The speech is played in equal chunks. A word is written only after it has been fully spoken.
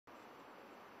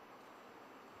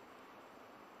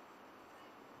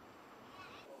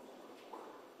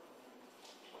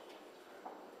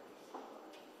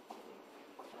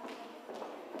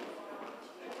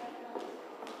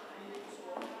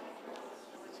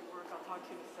out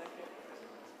in a second.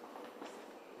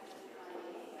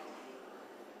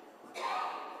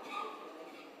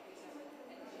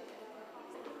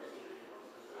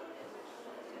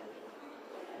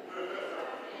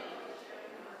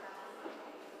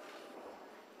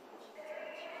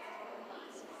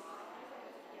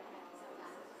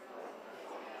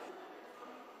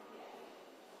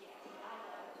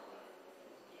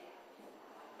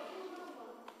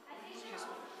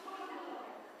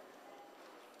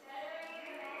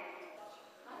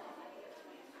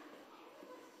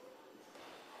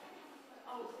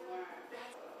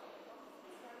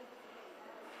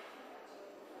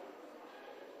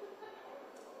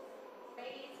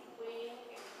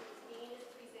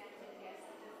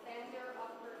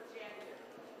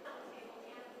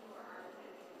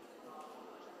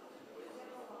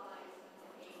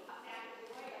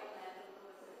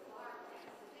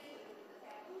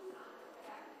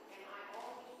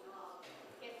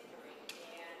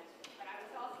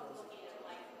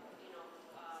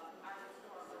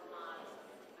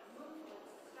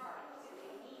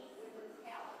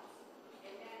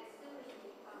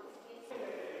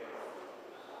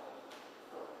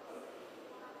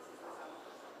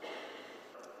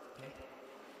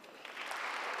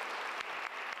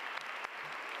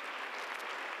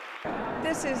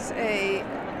 This is a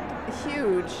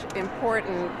huge,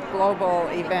 important global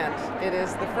event. It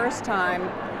is the first time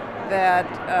that,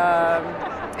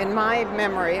 in my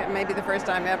memory, it may be the first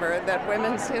time ever, that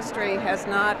women's history has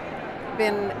not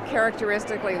been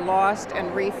characteristically lost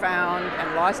and refound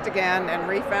and lost again and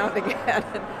refound again.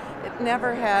 It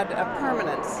never had a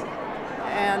permanence,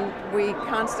 and we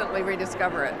constantly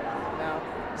rediscover it.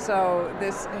 So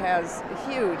this has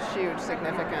huge, huge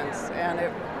significance, and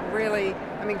it really,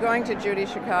 I mean, going to Judy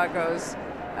Chicago's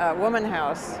Woman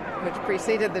House, which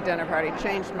preceded the dinner party,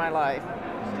 changed my life.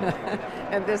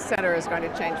 And this center is going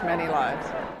to change many lives.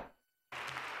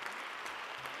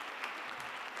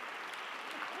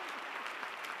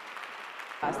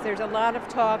 There's a lot of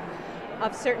talk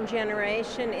of certain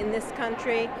generation in this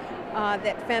country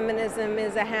that feminism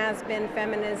is a has-been,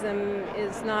 feminism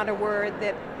is not a word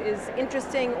that is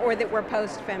interesting, or that we're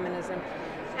post-feminism.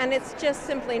 And it's just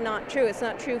simply not true. It's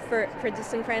not true for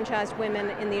disenfranchised women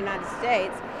in the United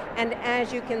States. And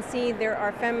as you can see, there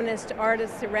are feminist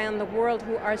artists around the world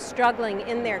who are struggling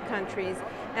in their countries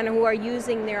and who are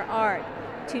using their art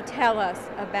to tell us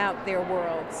about their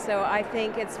world. So I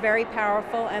think it's very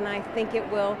powerful, and I think it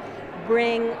will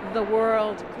bring the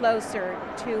world closer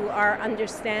to our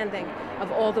understanding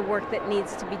of all the work that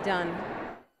needs to be done